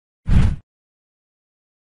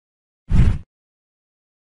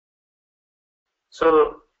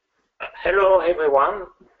So, hello everyone.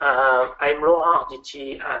 I'm Laurent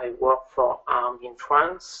Arditi. I work for Arm in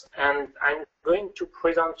France, and I'm going to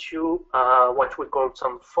present you what we call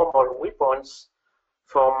some formal weapons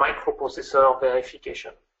for microprocessor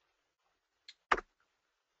verification.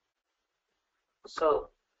 So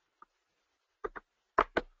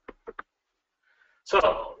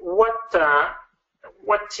what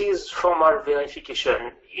is formal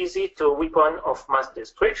verification? Is it a weapon of mass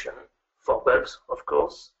destruction for bugs, of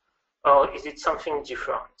course, or is it something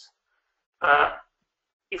different?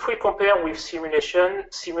 If we compare with simulation,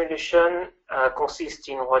 consists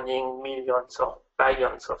in running millions or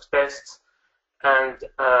billions of tests, and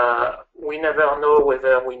we never know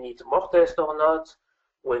whether we need more tests or not,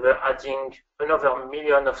 whether adding another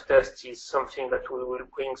million of tests is something that will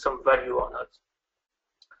bring some value or not.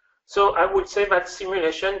 So I would say that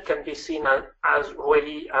simulation can be seen as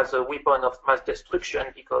really as a weapon of mass destruction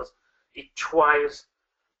because it tries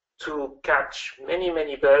to catch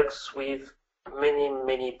many bugs with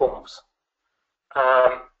many bombs.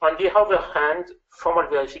 On the other hand, formal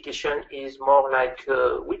verification is more like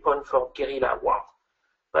a weapon for guerrilla war.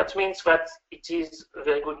 That means that it is a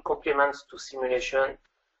very good complement to simulation,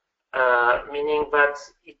 meaning that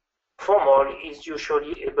formal is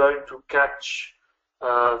usually able to catch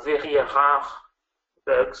very rare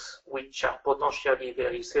bugs which are potentially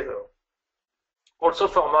very severe. Also,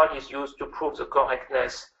 formal is used to prove the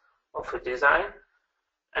correctness of a design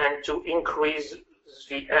and to increase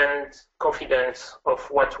the end confidence of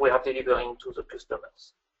what we are delivering to the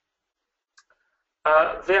customers.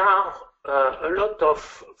 There are a lot of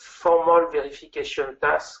formal verification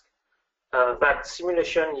tasks that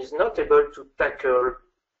simulation is not able to tackle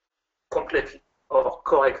completely or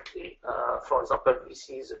correctly. For example,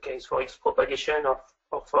 this is the case for X propagation or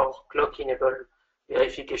for clock-enabled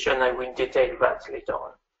verification. I will detail that later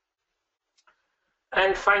on.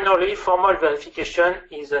 And finally, formal verification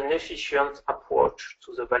is an efficient approach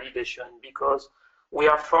to the validation because we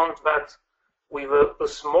have found that with a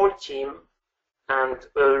small team and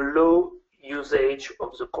a low usage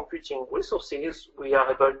of the computing resources, we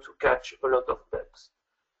are able to catch a lot of bugs.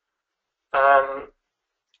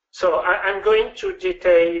 So I'm going to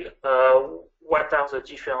detail what are the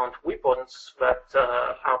different weapons that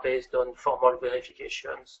are based on formal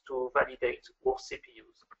verifications to validate our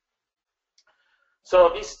CPUs.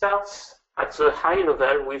 So this starts at the high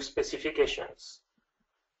level with specifications.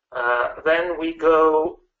 Then we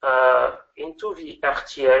go into the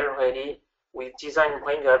RTL really with design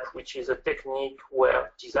bring-up, which is a technique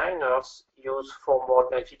where designers use formal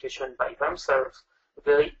verification by themselves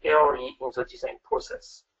very early in the design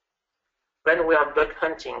process. Then we have bug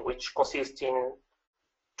hunting, which consists in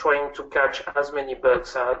trying to catch as many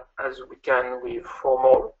bugs as we can with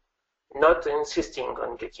formal, not insisting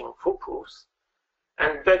on getting full proofs.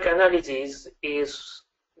 And bug analysis is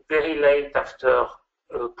very late after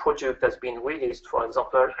a project has been released, for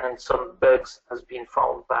example, and some bugs has been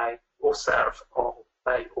found by ourselves or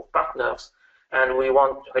by our partners, and we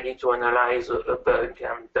want really to analyze a bug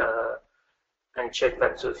and check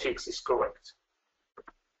that the fix is correct.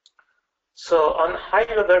 So on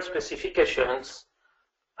high-level specifications,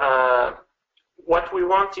 what we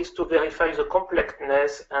want is to verify the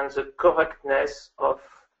completeness and the correctness of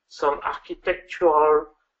some architectural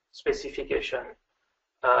specification.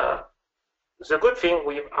 The good thing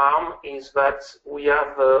with ARM is that we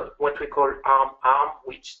have what we call ARM,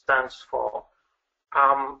 which stands for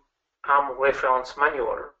ARM Reference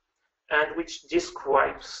Manual, and which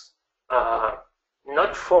describes,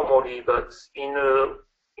 not formally, but in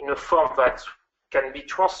a form that can be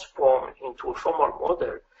transformed into a formal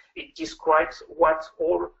model. It describes what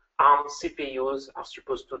all ARM CPUs are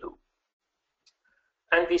supposed to do.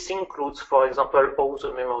 And this includes, for example, how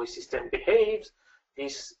the memory system behaves.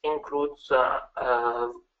 This includes the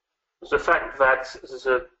fact that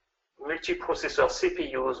the multiprocessor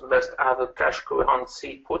CPUs must have a cache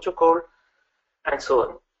coherency protocol, and so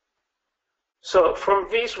on. So from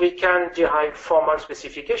this, we can derive formal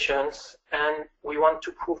specifications, and we want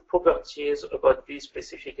to prove properties about these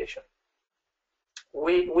specifications.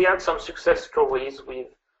 We had some success stories with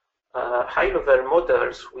high-level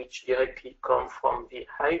models which directly come from the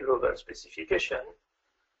high-level specification.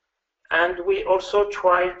 And we also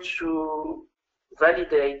try to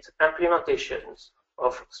validate implementations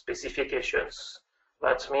of specifications.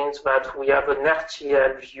 That means that we have an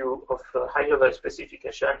RTL view of a high-level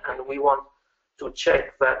specification, and we want to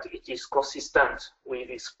check that it is consistent with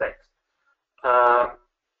this spec.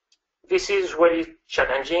 This is really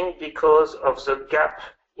challenging because of the gap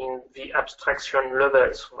in the abstraction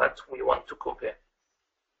levels that we want to compare.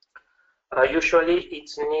 Usually it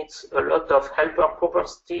needs a lot of helper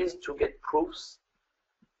properties to get proofs,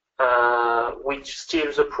 which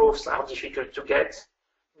still the proofs are difficult to get,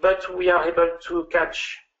 but we are able to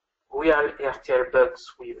catch real RTL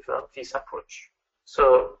bugs with this approach.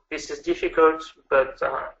 So this is difficult, but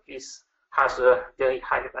this has a very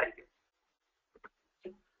high value.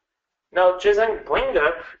 Now, JSON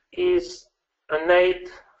bring-up is an aid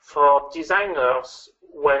for designers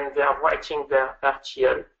when they are writing their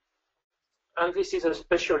RTL. And this is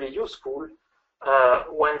especially useful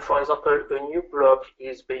when, for example, a new block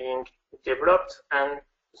is being developed and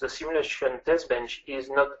the simulation test bench is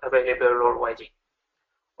not available already.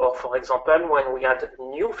 Or, for example, when we add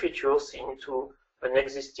new features into an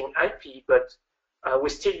existing IP, but we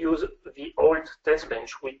still use the old test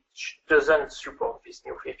bench, which doesn't support these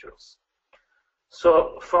new features.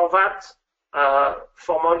 So for that,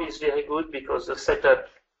 formal is very good because the setup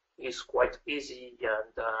is quite easy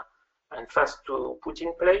and fast to put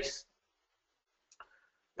in place.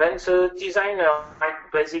 Then the designer writes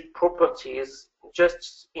basic properties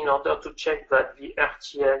just in order to check that the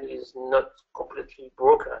RTL is not completely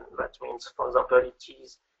broken. That means, for example,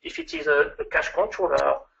 if it is a cache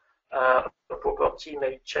controller, a property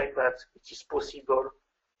may check that it is possible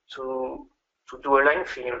to do a line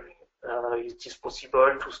fill. It is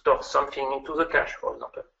possible to store something into the cache, for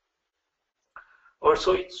example.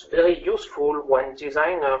 Also, it's very useful when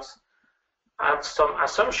designers have some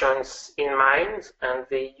assumptions in mind and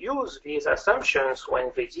they use these assumptions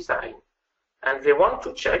when they design. And they want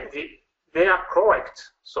to check they are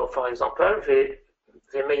correct. So, for example,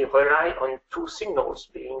 they may rely on two signals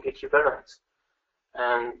being equivalent.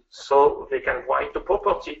 And so they can write a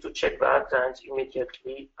property to check that and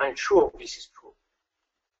immediately ensure this is true.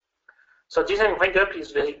 So design bring-up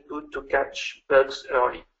is very good to catch bugs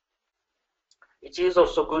early. It is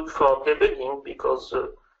also good for debugging because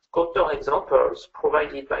the counterexamples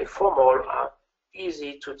provided by formal are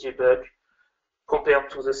easy to debug compared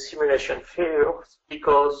to the simulation failures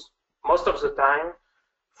because most of the time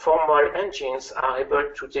formal engines are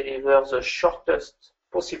able to deliver the shortest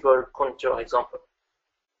possible counterexample.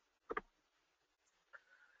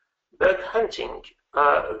 Bug hunting.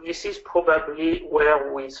 This is probably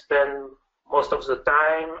where we spend most of the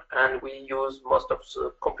time and we use most of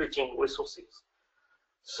the computing resources.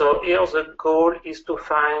 So here the goal is to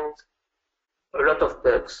find a lot of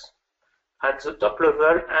bugs at the top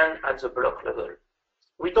level and at the block level.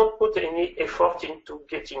 We don't put any effort into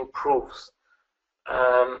getting proofs.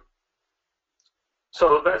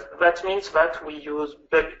 So that means that we use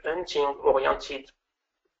bug hunting oriented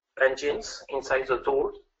engines inside the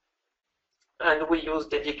tool. And we use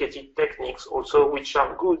dedicated techniques also, which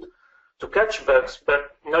are good to catch bugs,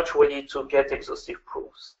 but not really to get exhaustive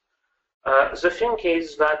proofs. The thing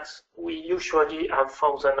is that we usually have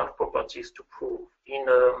thousands of properties to prove.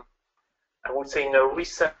 I would say in a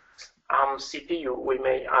recent ARM CPU, we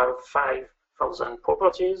may have 5,000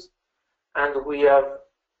 properties, and we have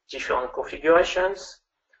different configurations.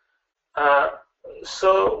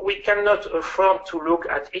 So we cannot afford to look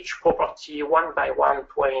at each property one by one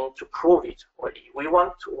trying to prove it really. We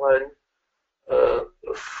want to run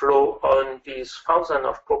a flow on these thousands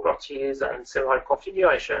of properties and several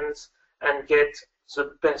configurations and get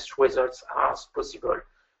the best results as possible.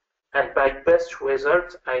 And by best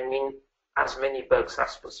result, I mean as many bugs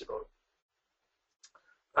as possible.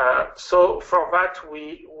 So for that,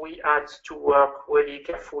 we had to work really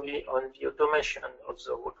carefully on the automation of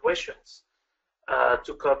the regressions.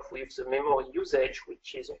 To cope with the memory usage,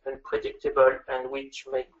 which is unpredictable and which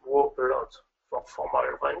may grow a lot for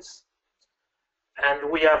formal runs.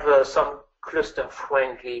 And we have some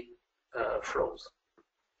cluster-friendly flows.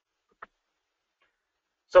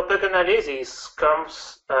 So bug analysis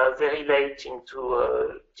comes very late into a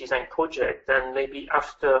design project and maybe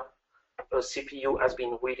after a CPU has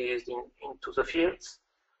been released into the fields.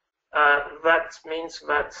 That means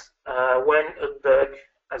that when a bug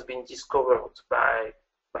has been discovered by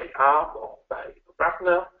ARM or by a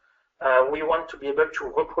partner, we want to be able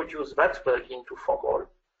to reproduce that bug into formal.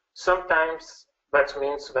 Sometimes that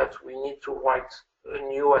means that we need to write a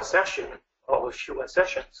new assertion or a few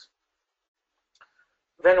assertions.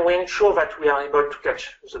 Then we ensure that we are able to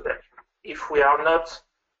catch the bug. If we are not,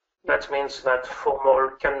 that means that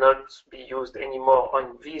formal cannot be used anymore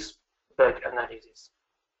on this bug analysis.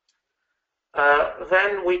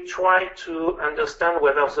 Then we try to understand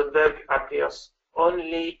whether the bug appears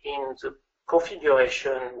only in the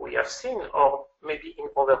configuration we have seen or maybe in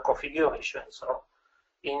other configurations or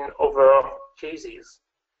in other cases.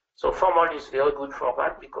 So formal is very good for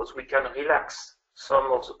that because we can relax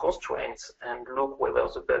some of the constraints and look whether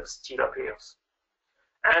the bug still appears.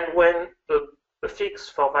 And when a fix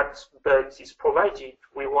for that bug is provided,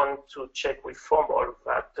 we want to check with formal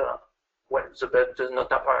that well, the bug does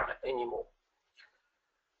not appear anymore.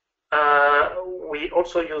 We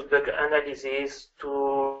also use bug analysis to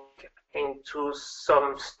look into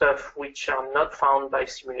some stuff which are not found by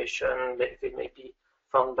simulation. They may be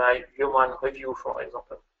found by human review, for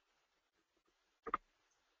example.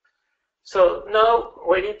 So now,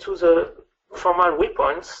 ready to the formal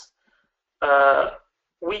weapons.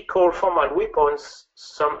 We call formal weapons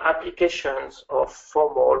some applications of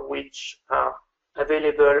formal which are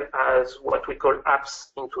available as what we call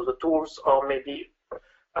apps into the tools, or maybe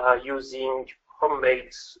using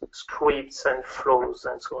homemade scripts and flows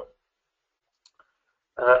and so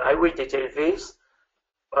on. I will detail this.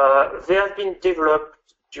 They have been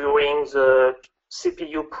developed during the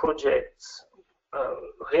CPU projects,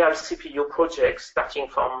 real CPU projects, starting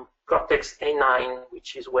from Cortex A9,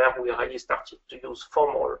 which is where we really started to use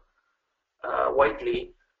formal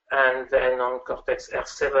widely, and then on Cortex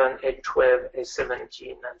R7, A12, A17,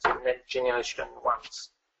 and the next generation ones.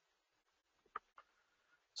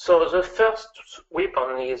 So the first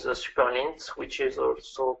weapon is a superlint, which is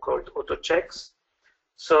also called autochecks.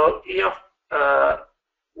 So here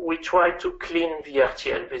we try to clean the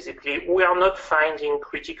RTL, basically. We are not finding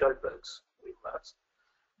critical bugs with that.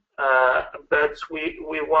 But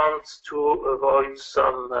we want to avoid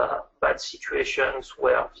some bad situations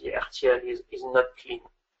where the RTL is not clean.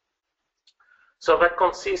 So that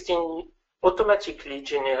consists in automatically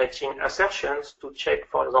generating assertions to check,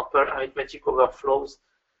 for example, arithmetic overflows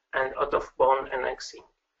and out-of-bound annexing.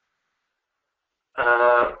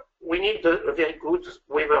 We need a very good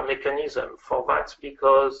waiver mechanism for that,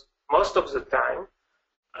 because most of the time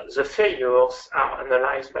the failures are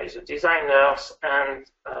analyzed by the designers, and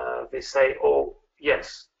they say, oh,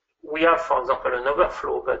 yes, we have, for example, an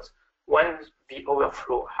overflow, but when the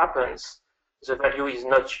overflow happens, the value is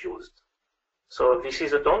not used. So this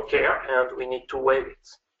is a don't care, and we need to waive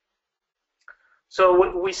it.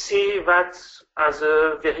 So we see that as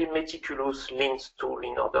a very meticulous lint tool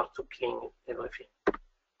in order to clean everything.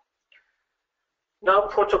 Now,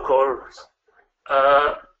 protocols.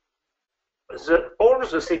 All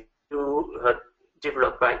the CPU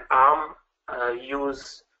developed by ARM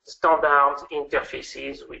use standard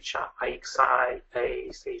interfaces, which are AXI,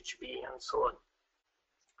 ACE, HB, and so on.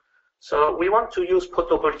 So we want to use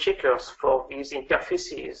protocol checkers for these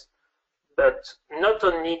interfaces, but not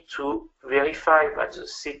only to verify that the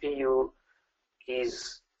CPU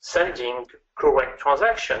is sending correct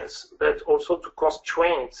transactions, but also to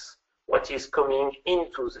constrain what is coming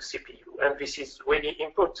into the CPU. And this is really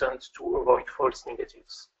important to avoid false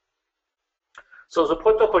negatives. So the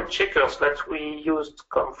protocol checkers that we used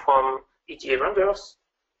come from EDA vendors,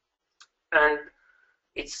 and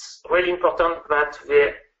it's really important that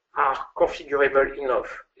they are configurable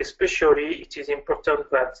enough. Especially, it is important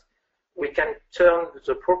that we can turn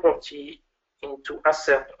the property into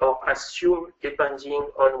assert or assume, depending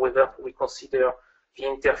on whether we consider the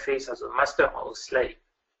interface as a master or a slave.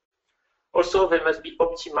 Also, they must be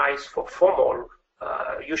optimized for formal.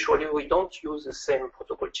 Usually, we don't use the same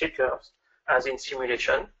protocol checkers as in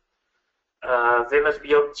simulation. They must be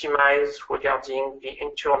optimized regarding the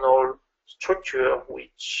internal structure,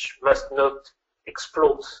 which must not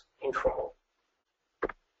explode in formal.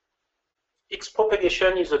 X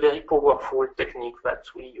propagation is a very powerful technique that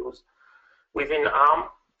we use within ARM,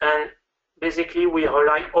 and basically we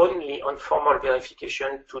rely only on formal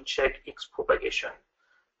verification to check X propagation,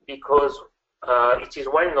 because it is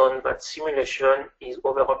well known that simulation is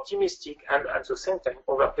over-optimistic and at the same time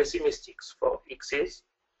over-pessimistic for X's.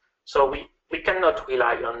 So we cannot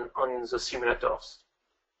rely on the simulators.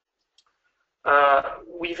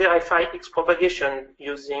 We verify X propagation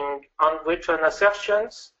using unwritten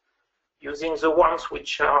assertions, using the ones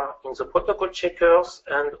which are in the protocol checkers,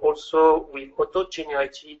 and also with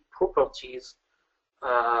auto-generated properties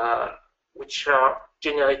which are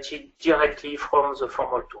generated directly from the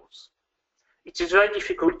formal tools. It is very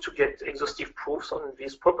difficult to get exhaustive proofs on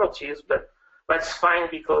these properties, but that's fine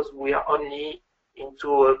because we are only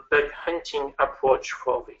into a bug hunting approach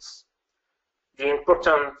for this. The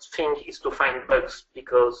important thing is to find bugs,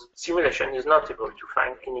 because simulation is not able to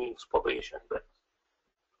find any X propagation bugs.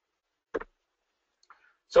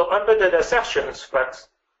 So embedded assertions, that's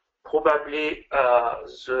probably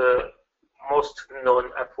the most known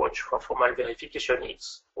approach for formal verification.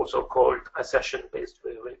 It's also called assertion-based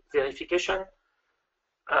verification.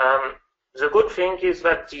 The good thing is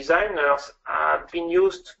that designers have been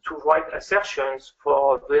used to write assertions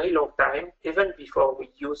for a very long time, even before we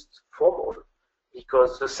used formal,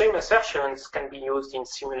 because the same assertions can be used in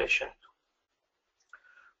simulation too.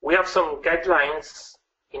 We have some guidelines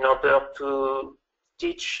in order to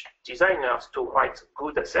teach designers to write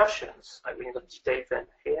good assertions. I will not detail them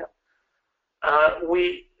here.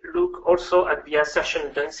 We look also at the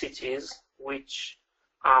assertion densities, which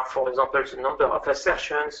are, for example, the number of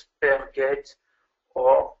assertions per gate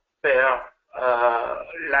or per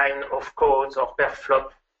line of codes or per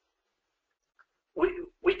flop.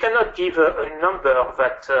 We cannot give a number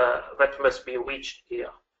that must be reached here.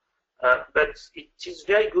 But it is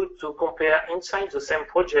very good to compare inside the same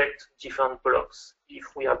project different blocks. If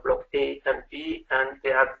we have block A and B and they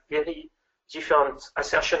have very different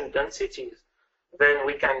assertion densities, then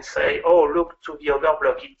we can say, oh, look to the other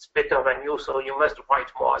block, it's better than you, so you must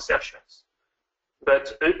write more assertions.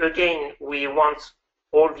 But again, we want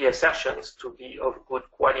all the assertions to be of good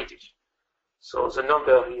quality. So the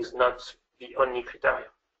number is not the only criterion.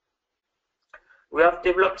 We have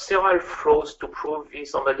developed several flows to prove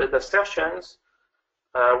these embedded assertions,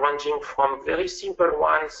 ranging from very simple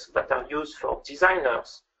ones that are used for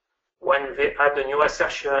designers. When they add a new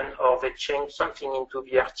assertion or they change something into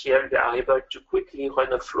the RTL, they are able to quickly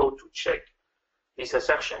run a flow to check these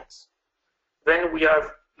assertions. Then we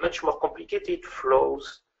have much more complicated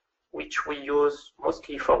flows, which we use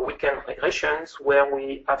mostly for weekend regressions, where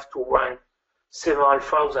we have to run several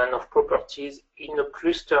thousand of properties in a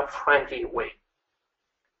cluster-friendly way.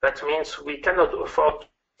 That means we cannot afford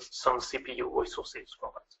some CPU resources for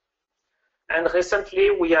that. And recently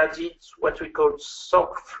we added what we call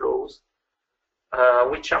SOC flows,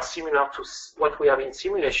 which are similar to what we have in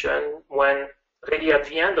simulation, when really at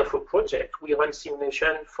the end of a project, we run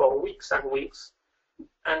simulation for weeks and weeks.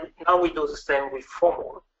 And now we do the same with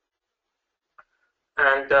formal.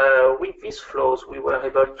 And with these flows, we were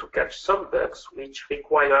able to catch some bugs which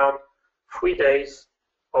required 3 days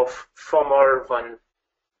of formal run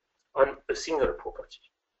on a single property.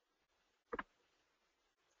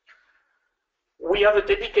 We have a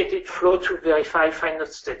dedicated flow to verify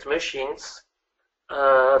finite state machines.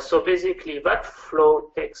 So basically, that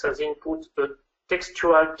flow takes as input a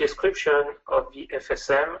textual description of the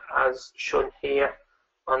FSM, as shown here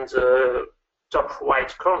on the top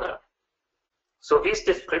right corner. So this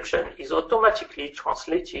description is automatically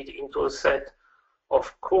translated into a set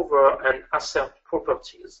of cover and assert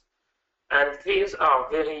properties. And these are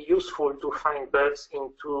very useful to find bugs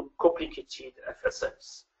into complicated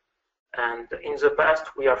FSMs. And in the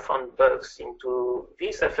past, we have found bugs into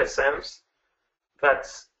these FSMs that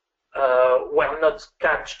were not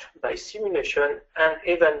catched by simulation and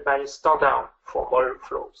even by standard formal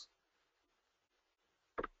flows.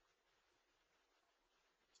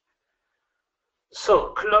 So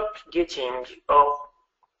clock gating, or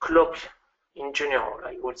clock in general,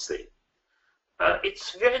 I would say.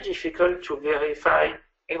 It's very difficult to verify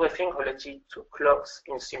everything related to clocks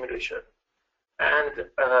in simulation. And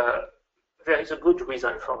there is a good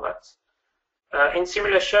reason for that. In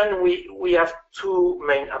simulation, we have two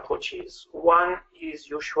main approaches. One is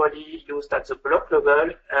usually used at the block level,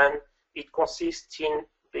 and it consists in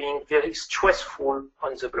being very stressful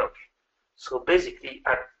on the block. So basically,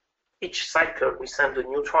 at each cycle, we send a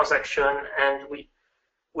new transaction, and we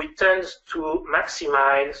tend to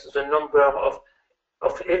maximize the number of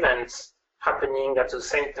events happening at the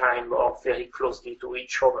same time or very closely to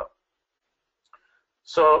each other.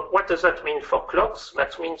 So what does that mean for clocks?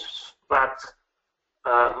 That means that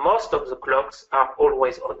most of the clocks are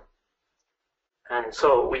always on. And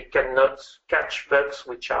so we cannot catch bugs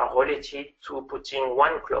which are related to putting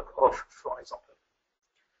one clock off, for example.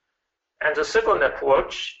 And the second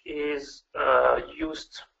approach is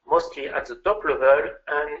used mostly at the top level,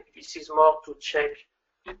 and this is more to check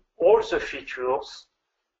all the features,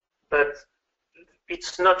 but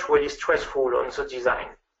it's not really stressful on the design.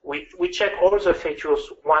 We check all the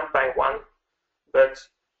features one by one, but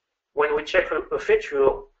when we check a feature,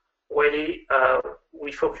 really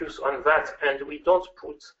we focus on that and we don't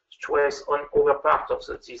put stress on other parts of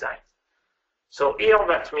the design. So here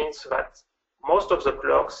that means that most of the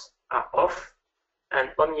clocks are off and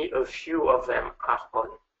only a few of them are on.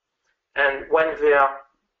 And when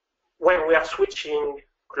we are switching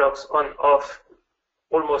clocks on off,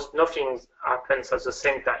 almost nothing happens at the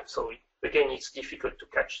same time. So again, it's difficult to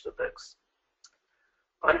catch the bugs.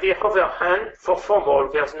 On the other hand, for formal,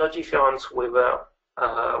 there's no difference whether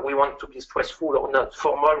we want to be stressful or not.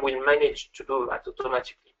 Formal will manage to do that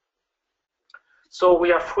automatically. So we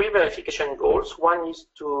have three verification goals. One is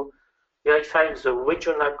to verify the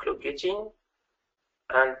regional clock gating,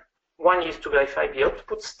 and one is to verify the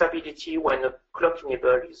output stability when a clock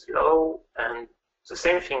enable is low, and the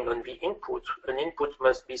same thing on the input. An input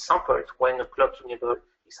must be sampled when a clock enable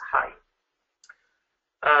is high.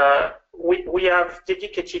 we have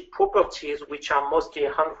dedicated properties which are mostly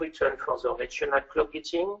handwritten for the regional clock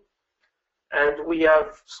gating, and we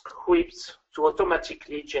have scripts to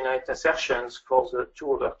automatically generate assertions for the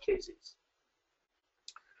two other cases.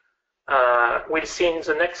 We'll see in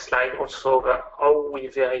the next slide also how we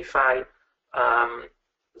verify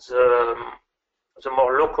the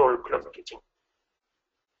more local clock gating.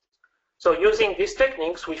 So using these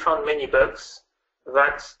techniques, we found many bugs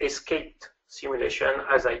that escaped simulation,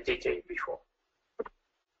 as I detailed before.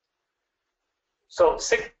 So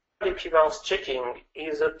secondary equivalence checking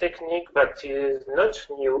is a technique that is not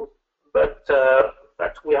new, but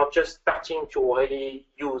that we are just starting to really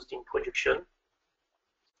use in production.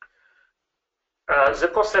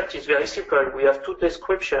 The concept is very simple. We have two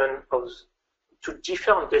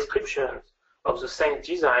different descriptions of the same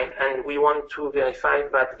design, and we want to verify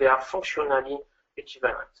that they are functionally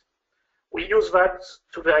equivalent. We use that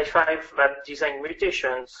to verify that design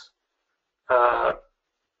mutations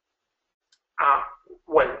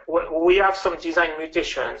we have some design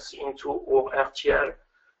mutations into our RTL,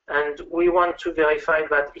 and we want to verify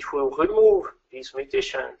that if we remove these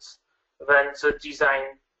mutations, then the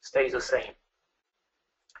design stays the same.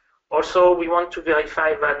 Also, we want to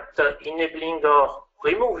verify that enabling or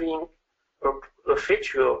removing a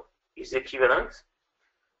feature is equivalent.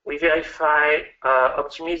 We verify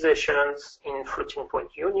optimizations in floating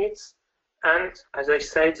point units, and as I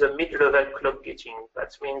said, the mid-level clock gating.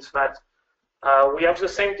 That means that we have the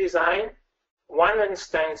same design. One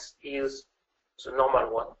instance is the normal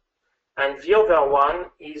one, and the other one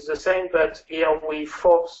is the same, but here we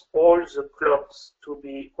force all the clocks to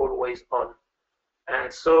be always on.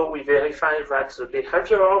 And so we verify that the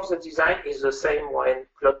behavior of the design is the same when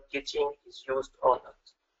clock gating is used or not.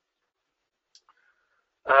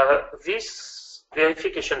 This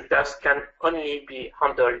verification task can only be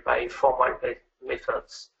handled by formal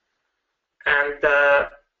methods. And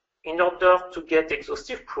in order to get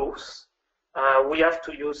exhaustive proofs, we have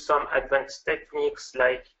to use some advanced techniques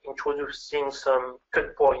like introducing some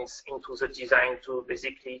cut points into the design to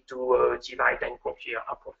basically do a divide and conquer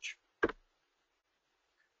approach.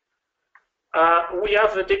 We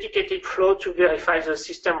have a dedicated flow to verify the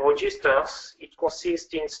system registers. It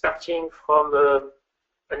consists in starting from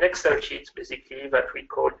an Excel sheet, basically, that we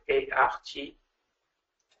call ART,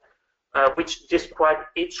 which describes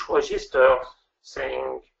each register,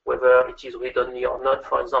 saying whether it is read-only or not,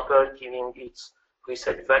 for example, giving its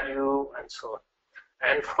reset value, and so on.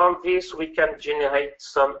 And from this, we can generate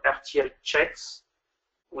some RTL checks,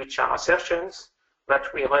 which are assertions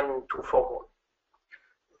that we run into formal.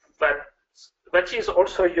 That is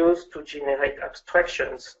also used to generate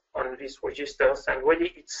abstractions on these registers, and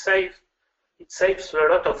really it saves a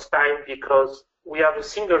lot of time because we have a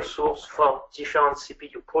single source for different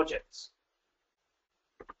CPU projects.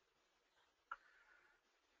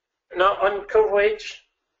 Now on coverage,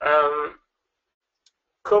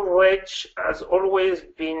 coverage has always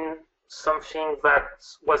been something that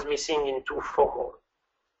was missing into formal.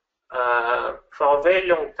 For a very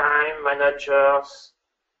long time, managers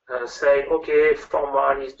say, okay,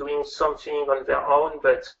 formal is doing something on their own,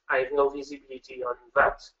 but I have no visibility on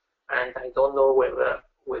that, and I don't know whether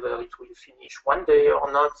it will finish one day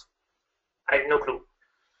or not. I have no clue.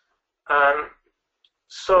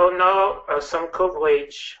 So now some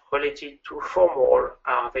coverage related to formal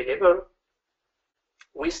are available.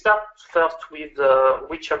 We start first with the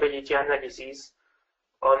reachability analysis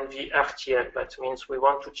on the RTL. That means we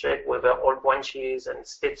want to check whether all branches and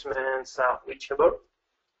statements are reachable.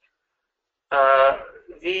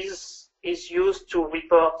 This is used to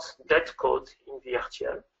report dead code in the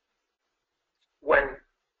RTL. When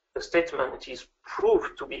the statement is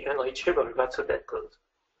proved to be unreachable, that's a dead code.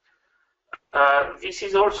 This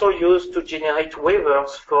is also used to generate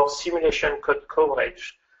waivers for simulation code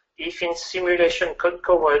coverage. If in simulation code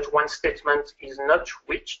coverage one statement is not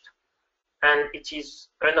reached and it is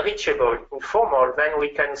unreachable in formal, then we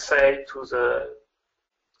can say to the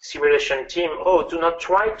simulation team, oh, do not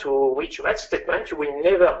try to reach that statement, you will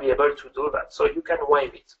never be able to do that, so you can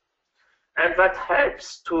waive it. And that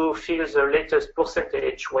helps to fill the latest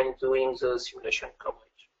percentage when doing the simulation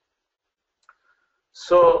coverage.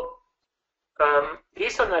 So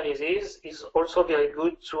this analysis is also very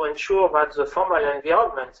good to ensure that the formal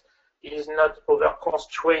environment is not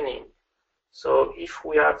over-constraining. So if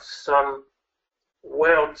we have some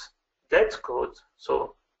word dead code,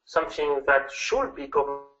 so something that should be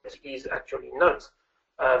covered is actually not,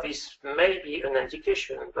 this may be an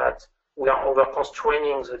indication that we are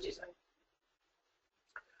over-constraining the design.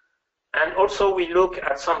 And also we look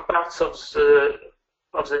at some parts of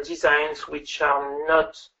the designs which are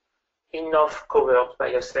not enough covered by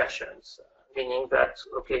assertions, meaning that,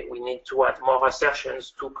 okay, we need to add more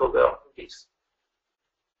assertions to cover this.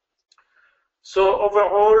 So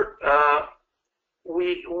overall,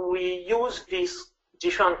 we use these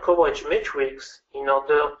different coverage metrics in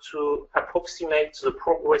order to approximate the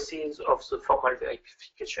progresses of the formal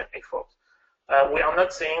verification effort. We are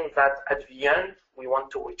not saying that at the end we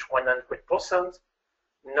want to reach 100%,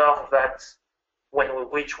 nor that when we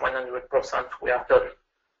reach 100% we are done.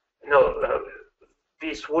 No,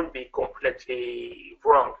 this would be completely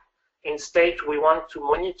wrong. Instead, we want to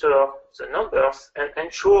monitor the numbers and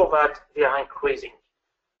ensure that they are increasing.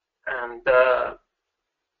 And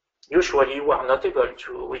usually we are not able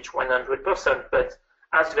to reach 100%, but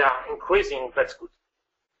as they are increasing, that's good.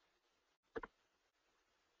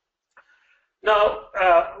 Now,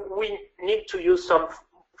 we need to use some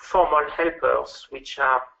formal helpers, which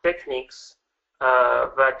are techniques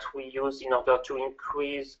that we use in order to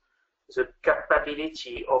increase the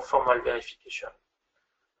capability of formal verification.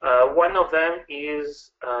 One of them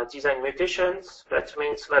is design mutations. That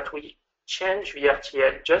means that we change the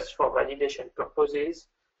RTL just for validation purposes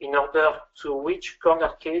in order to reach corner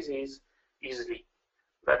cases easily.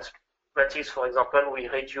 That is, for example, we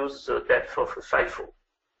reduce the depth of a FIFO.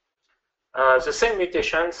 The same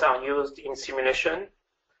mutations are used in simulation,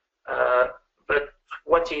 but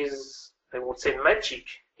what is, I would say, magic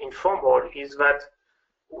in formal is that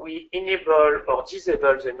we enable or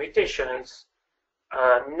disable the mutations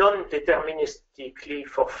non-deterministically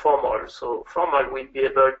for formal. So formal will be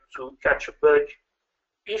able to catch a bug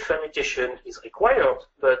if a mutation is required,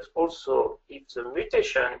 but also if the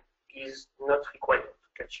mutation is not required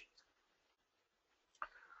to catch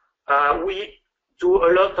it. We do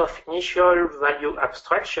a lot of initial value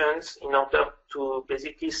abstractions in order to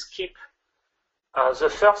basically skip the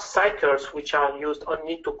first cycles, which are used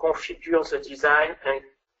only to configure the design and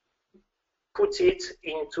put it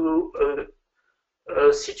into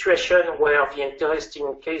a situation where the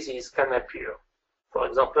interesting cases can appear. For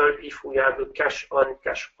example, if we have a cache on,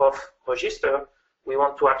 cache off register, we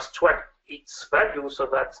want to abstract its value so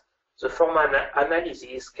that the formal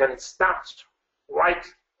analysis can start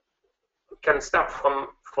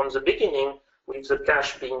from the beginning with the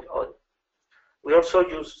cache being on. We also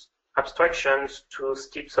use abstractions to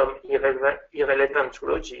skip some irrelevant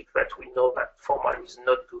logic that we know that formal is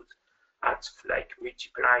not good at, like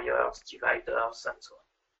multipliers, dividers, and so on.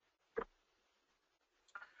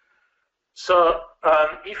 So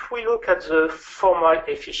if we look at the formal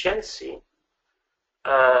efficiency,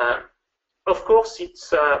 of course,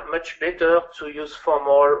 it's much better to use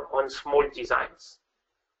formal on small designs.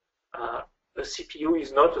 The CPU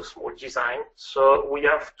is not a small design, so we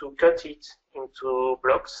have to cut it into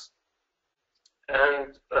blocks,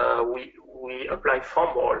 and we apply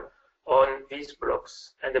formal on these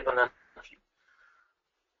blocks independently.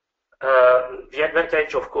 The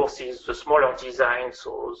advantage, of course, is the smaller design,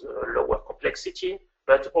 so the lower complexity,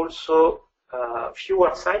 but also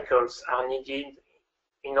fewer cycles are needed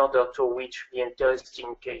in order to reach the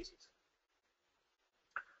interesting cases.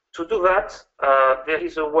 To do that, there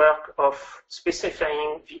is a work of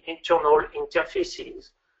specifying the internal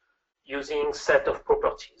interfaces using set of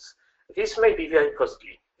properties. This may be very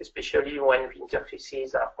costly, especially when the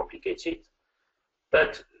interfaces are complicated,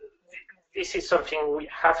 but this is something we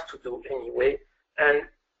have to do anyway, and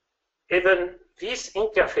even these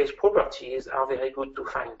interface properties are very good to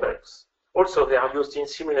find bugs. Also, they are used in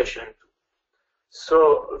simulation too.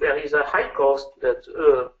 So there is a high cost, but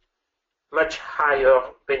much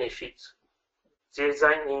higher benefit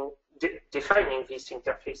defining these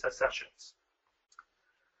interface assertions.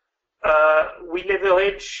 We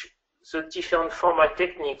leverage the different formal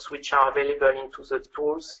techniques which are available into the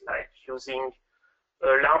tools, like using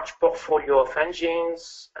a large portfolio of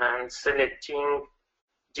engines and selecting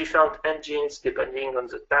different engines depending on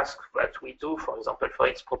the task that we do. For example, for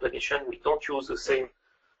its propagation, we don't use the same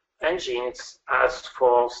engines as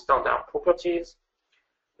for standard properties.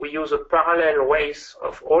 We use a parallel race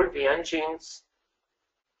of all the engines,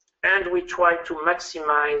 and we try to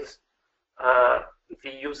maximize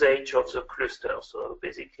the usage of the cluster. So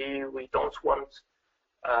basically, we don't want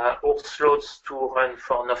our slots to run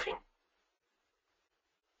for nothing.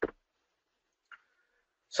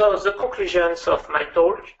 So the conclusions of my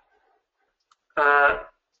talk,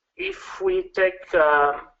 if we take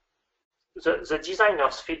the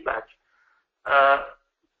designer's feedback,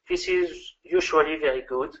 this is usually very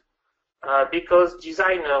good because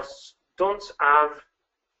designers don't have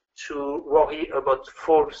to worry about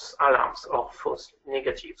false alarms or false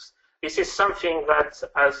negatives. This is something that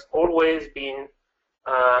has always been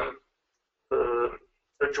a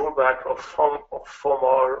drawback of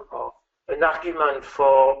formal or an argument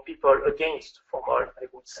for people against formal, I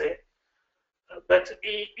would say. But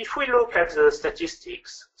if we look at the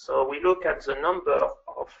statistics, so we look at the number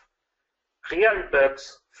of real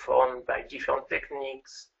bugs found by different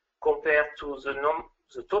techniques compared to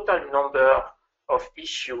the total number of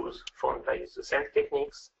issues found by the same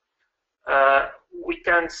techniques, we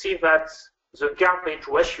can see that the garbage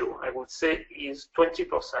ratio, I would say, is 20%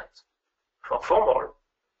 for formal,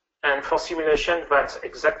 and for simulation, that's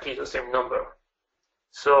exactly the same number.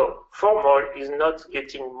 So formal is not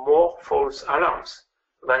getting more false alarms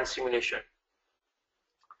than simulation.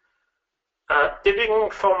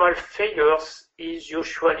 Debugging formal failures is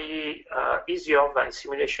usually easier than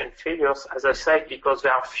simulation failures, as I said, because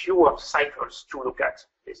there are fewer cycles to look at,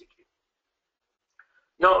 basically.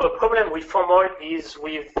 Now, a problem with formal is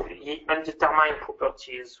with the undetermined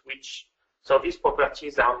properties, so these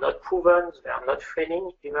properties are not proven, they are not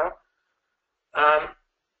failing either.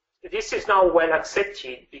 This is now well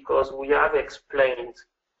accepted because we have explained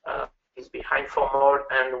is behind formal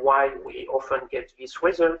and why we often get these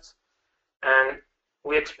results. And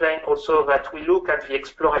we explain also that we look at the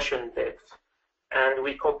exploration depth and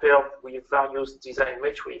we compare with various design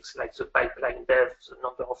metrics like the pipeline depth, the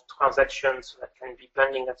number of transactions that can be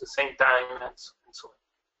pending at the same time, and so on.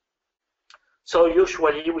 So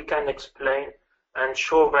usually we can explain and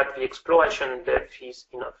show that the exploration depth is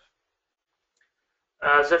enough.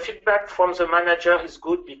 The feedback from the manager is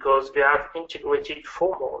good because they have integrated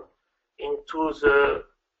formal into the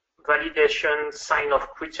validation sign-off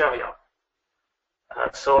criteria.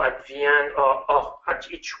 So at the end or at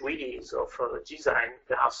each release of a design,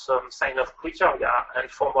 there are some sign-off criteria and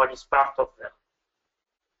formal is part of them.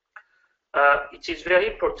 It is very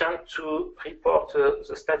important to report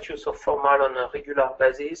the status of formal on a regular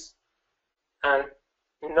basis and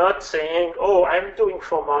not saying, oh, I'm doing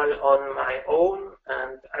formal on my own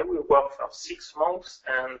and I will work for 6 months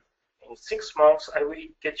and in 6 months I will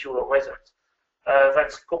get you a result.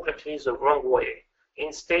 That's completely the wrong way.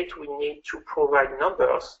 Instead, we need to provide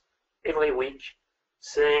numbers every week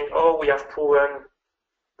saying, oh, we have proven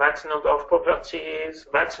that number of properties,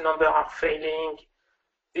 that number are failing,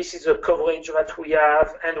 this is the coverage that we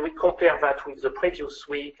have, and we compare that with the previous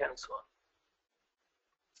week and so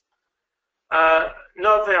on.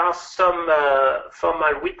 Now there are some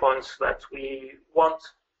formal weapons that we want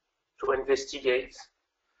to investigate.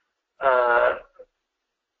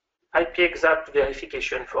 IP exact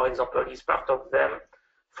verification, for example, is part of them.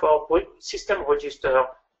 For system register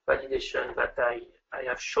validation that I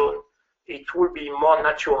have shown, it will be more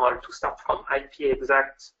natural to start from IP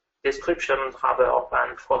exact description rather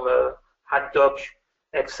than from a ad hoc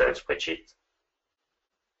Excel spreadsheet.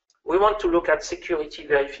 We want to look at security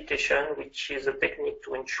verification, which is a technique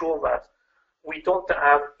to ensure that we don't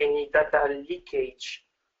have any data leakage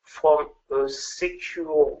from a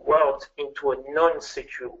secure world into a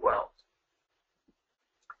non-secure world.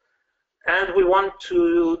 And we want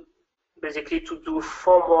to basically to do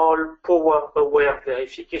formal power-aware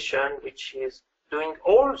verification, which is doing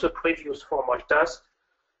all the previous formal tasks,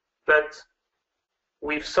 but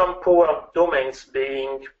with some power domains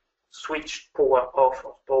being switched power off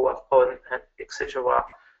or power on, and etc.,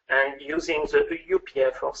 and using the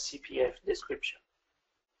UPF or CPF description.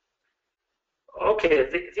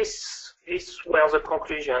 Okay, these were the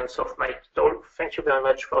conclusions of my talk. Thank you very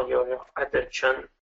much for your attention.